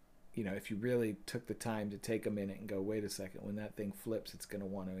 if you really took the time to take a minute and go, wait a second, when that thing flips, it's going to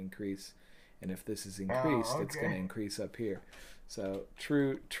want to increase. And if this is increased, it's going to increase up here. So,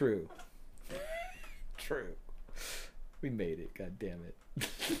 true. We made it, god damn it.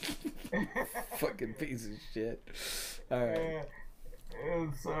 Fucking piece of shit. All right.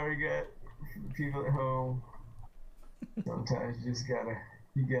 I'm sorry, guys. People at home. Sometimes you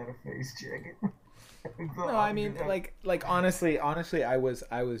gotta face check it. No, I mean, like honestly, I was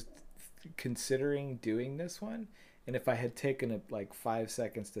considering doing this one, and if I had taken 5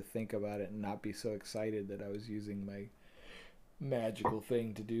 seconds to think about it and not be so excited that I was using my magical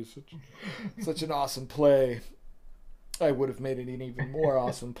thing to do such an awesome play, I would have made it an even more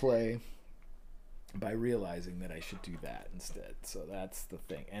awesome play by realizing that I should do that instead. So that's the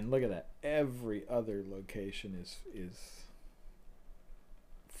thing. And look at that. Every other location is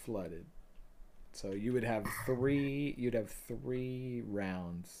flooded. So you would have three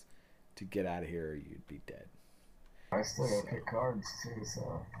rounds to get out of here or you'd be dead. I still got pick cards too,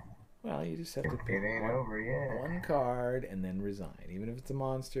 so Well, you just have to It pick ain't over yet. one card and then resign. Even if it's a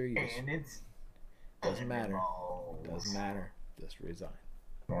monster, you just And it's doesn't matter. Thunderbolts. Doesn't matter. Just resign.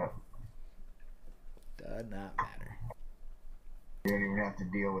 Yep. Does not matter. You don't even have to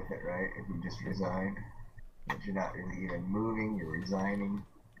deal with it, right? If you just resign. If you're not really even moving, you're resigning.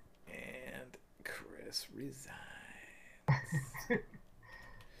 And Chris resigns.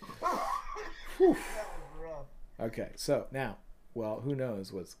 Whew. That was rough. Okay, so now, well, who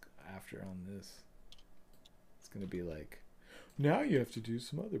knows what's after on this? It's gonna be like, now you have to do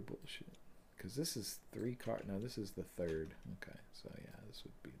some other bullshit. Because this is 3 cards. No, this is the 3rd. Okay, so yeah, this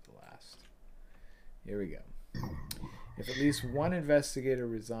would be the last. Here we go. If at least one investigator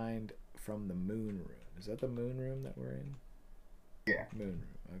resigned from the moon room. Is that the moon room that we're in? Yeah. Moon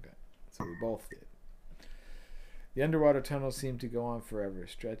room, okay. So we both did. The underwater tunnel seemed to go on forever,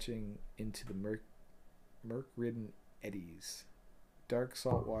 stretching into the murk-ridden eddies. Dark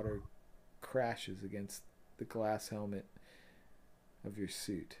salt water crashes against the glass helmet of your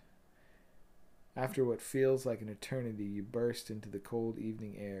suit. After what feels like an eternity, you burst into the cold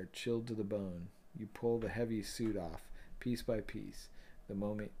evening air, chilled to the bone. You pull the heavy suit off, piece by piece, the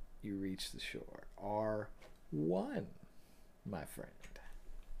moment you reach the shore. R1, my friend.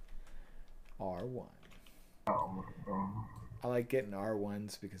 R1. I like getting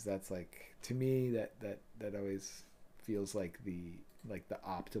R1s because that's like, to me, that always feels like the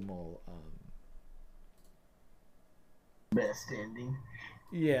optimal best ending.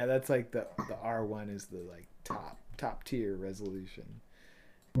 Yeah, that's like the R1 is the like top tier resolution.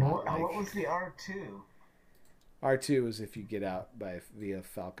 What was the R2? R2 is if you get out via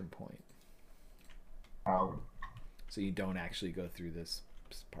Falcon Point. Oh. So you don't actually go through this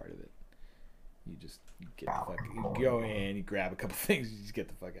part of it. You just get the fuck. You go in, you grab a couple things, you just get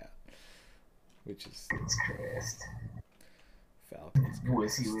the fuck out. Which is it's Christ. Falcon's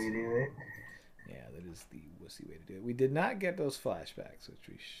Wussy way to do it. Yeah, that is the wussy way to do it. We did not get those flashbacks, which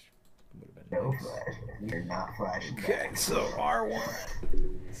we would have been no nice. flashbacks. You're not flashing. Okay, so R1.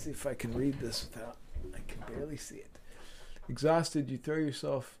 Let's see if I can read this without. I can barely see it. Exhausted, you throw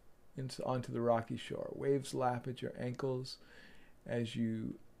yourself onto the rocky shore. Waves lap at your ankles as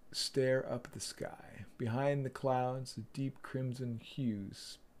you stare up at the sky. Behind the clouds, the deep crimson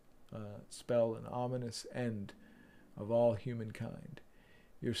hues spell an ominous end of all humankind.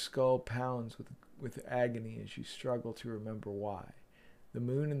 Your skull pounds with agony as you struggle to remember why. The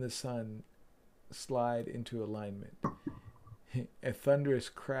moon and the sun slide into alignment. A thunderous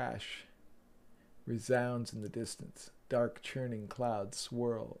crash resounds in the distance. Dark churning clouds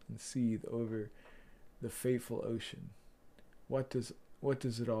swirl and seethe over the fateful ocean. What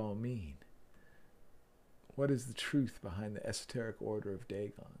does it all mean? What is the truth behind the Esoteric Order of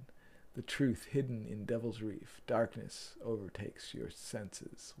Dagon? The truth hidden in Devil's Reef. Darkness overtakes your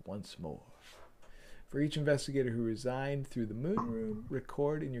senses once more. For each investigator who resigned through the moon room,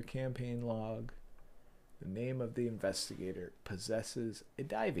 record in your campaign log the name of the investigator possesses a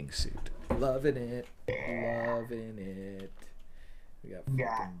diving suit. Loving it. Loving it. We got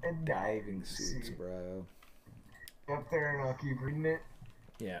fucking diving suits, bro. Up there and I'll keep reading it.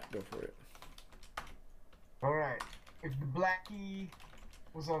 Yeah, go for it. Alright. If the Blackie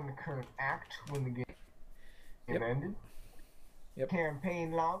was on the current act when the game ended. Yep.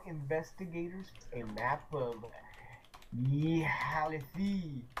 Campaign log, investigators, a map of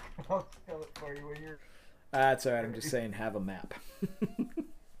Yehalithi. I'll spell it for you when you're... That's alright, I'm just saying have a map.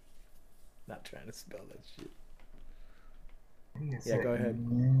 Not trying to spell that shit. Yeah, go ahead.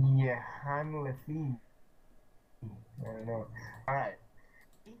 Yehalithi. I don't know. Alright.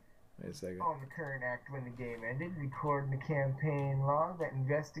 Wait a second. On the current act when the game ended, record in the campaign log that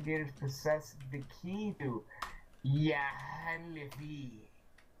investigators possess the key to Yehalithi.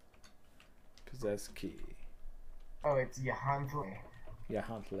 Possess key. Oh, it's Yahantle.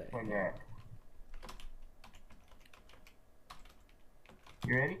 Yahantle. Like that.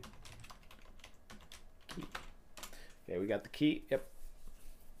 You ready? Key. Okay, we got the key. Yep.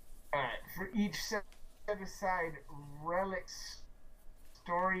 Alright, for each set aside relics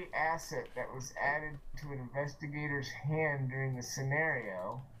story asset that was added to an investigator's hand during the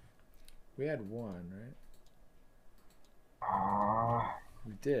scenario. We had one, right?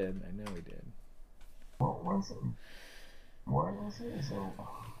 We did. I know we did. What was it? What was it? Is it a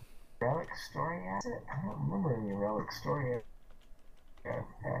relic story asset? I don't remember any relic story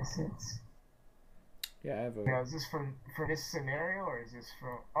assets. Yeah, I have a... Now, is this from this scenario, or is this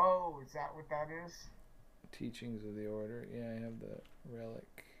from... Oh, is that what that is? Teachings of the Order. Yeah, I have the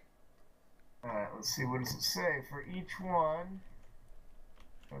relic. Alright, let's see. What does it say? For each one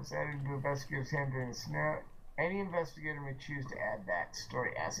that was added to investigator's hand during the scenario, Any investigator may choose to add that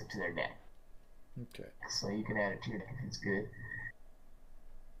story asset to their deck. Okay. So you can add it to your deck if it's good.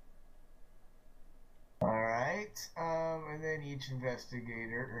 Alright, and then each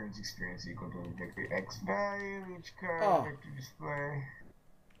investigator earns experience equal to the victory X value. Each card Oh. victory display.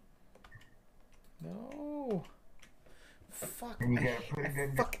 No. Fuck. And you gotta put it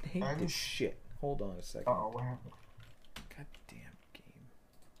in. Fucking hate this shit. Hold on a second. Oh, what happened? Goddamn game.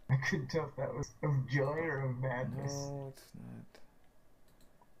 I couldn't tell if that was of joy or of madness. No, it's not.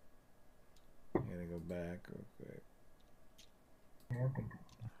 I gotta go back real quick. What happened?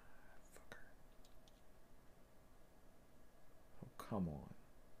 Fucker. Oh, come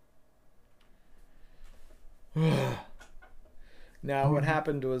on. Now, what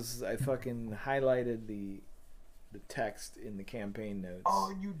happened was I fucking highlighted the text in the campaign notes. Oh,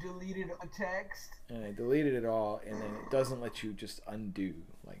 and you deleted a text? And I deleted it all, and then it doesn't let you just undo,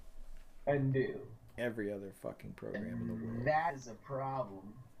 like Undo. every other fucking program in the world. That is a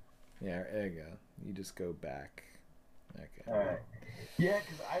problem. Yeah, there you go. You just go back. Okay. Alright. Yeah,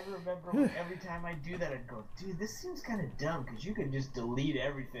 because I remember when every time I do that, I'd go, dude, this seems kind of dumb, because you can just delete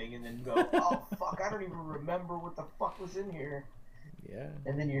everything and then go, oh, fuck, I don't even remember what the fuck was in here. Yeah.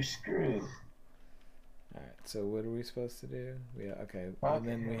 And then you're screwed. Alright, so what are we supposed to do? Okay, and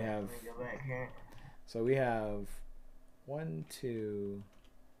then we have... Let me go back here. So we have 1, 2...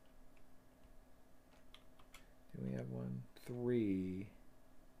 Do we have 1? 3...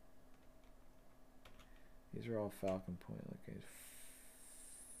 These are all Falcon Point locations.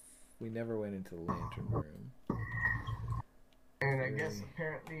 We never went into the Lantern Room. And I guess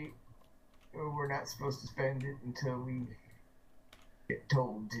apparently we're not supposed to spend it until we get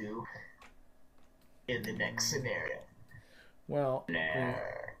told to in the next scenario. Well, we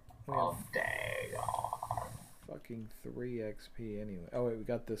Oh, have Dagon. fucking 3 XP anyway. Oh wait, we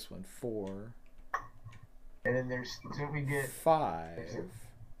got this one. 4. And then there's, so we get 5.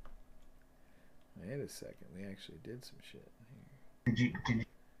 Wait a second, we actually did some shit here. Did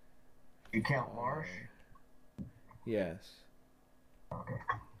you count Marsh? Yes. Okay.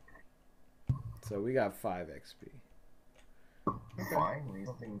 So we got 5 XP. Finally,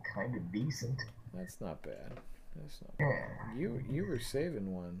 something kind of decent. That's not bad. That's not bad. Yeah. You were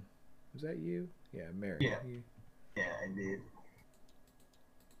saving one. Was that you? Yeah, Mary. Yeah. You. Yeah, I did.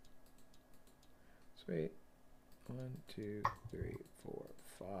 Sweet. 1, 2, 3, 4,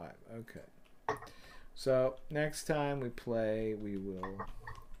 5. Okay. So next time we play, we will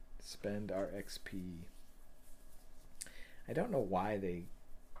spend our XP. I don't know why they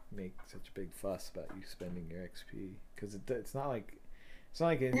make such a big fuss about you spending your XP, because it's not like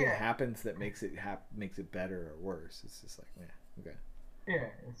anything happens that makes it better or worse. It's just like, yeah, okay. Yeah,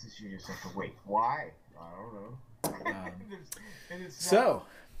 it's just you just have to wait. Why? I don't know. And it's So. not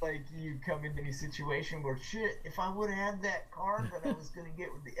like you come into any situation where shit, if I would have had that card that I was gonna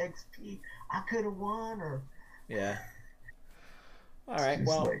get with the XP, I could have won. Or Yeah. All right.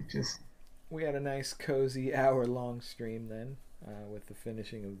 Well, we had a nice cozy hour-long stream then with the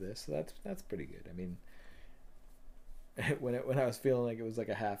finishing of this. So that's pretty good. I mean, when I was feeling like it was like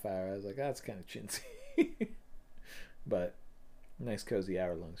a half hour, I was like, that's kind of chintzy. But nice cozy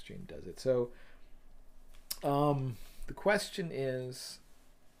hour-long stream does it. So the question is,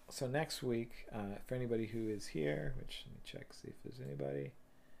 so next week, for anybody who is here, which let me check, see if there's anybody.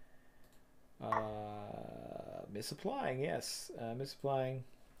 Misapplying, yes. Misapplying,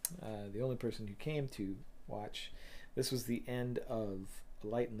 the only person who came to watch. This was the end of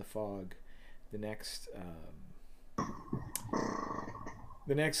Light in the Fog. The next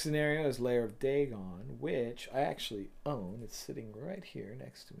scenario is Lair of Dagon, which I actually own. It's sitting right here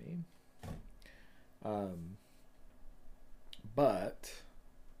next to me. But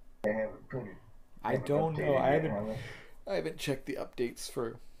I don't know. I haven't checked the updates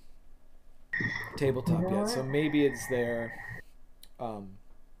for tabletop yet, so maybe it's there.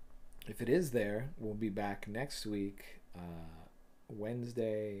 If it is there, we'll be back next week,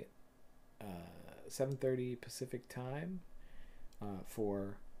 Wednesday, 7:30 Pacific time,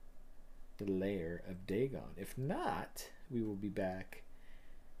 for the Lair of Dagon. If not, we will be back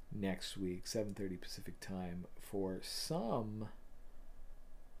next week, 7:30 Pacific time, for some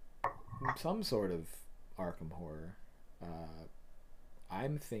sort of Arkham horror.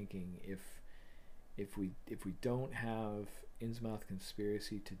 I'm thinking if we don't have Innsmouth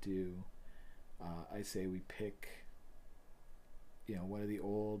Conspiracy to do, I say we pick, one of the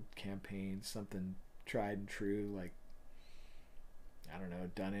old campaigns, something tried and true, like, I don't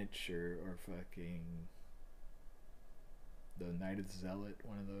know, Dunwich or fucking the Night of the Zealot,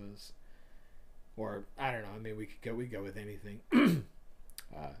 one of those, or I don't know. I mean, we go with anything.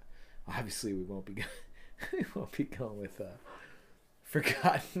 Obviously, we won't be We won't be going with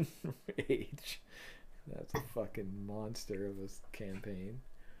Forgotten Rage. That's a fucking monster of a campaign.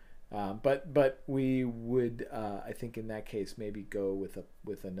 But we would, I think in that case, maybe go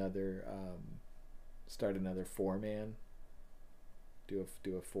with another, start another 4-man. Do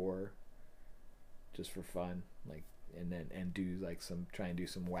a 4, just for fun, like, and do like try and do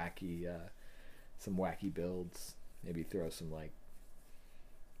some wacky builds. Maybe throw some like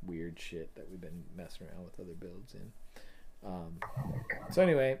weird shit that we've been messing around with other builds in. So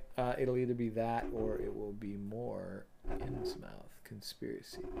anyway, it'll either be that or it will be more Innsmouth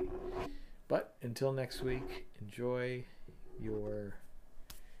conspiracy. But until next week, enjoy your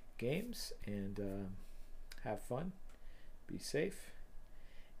games and have fun. Be safe.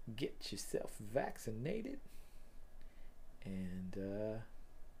 Get yourself vaccinated, and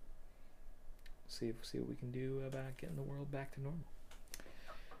see what we can do about getting the world back to normal.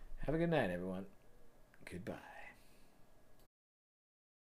 Have a good night, everyone. Goodbye.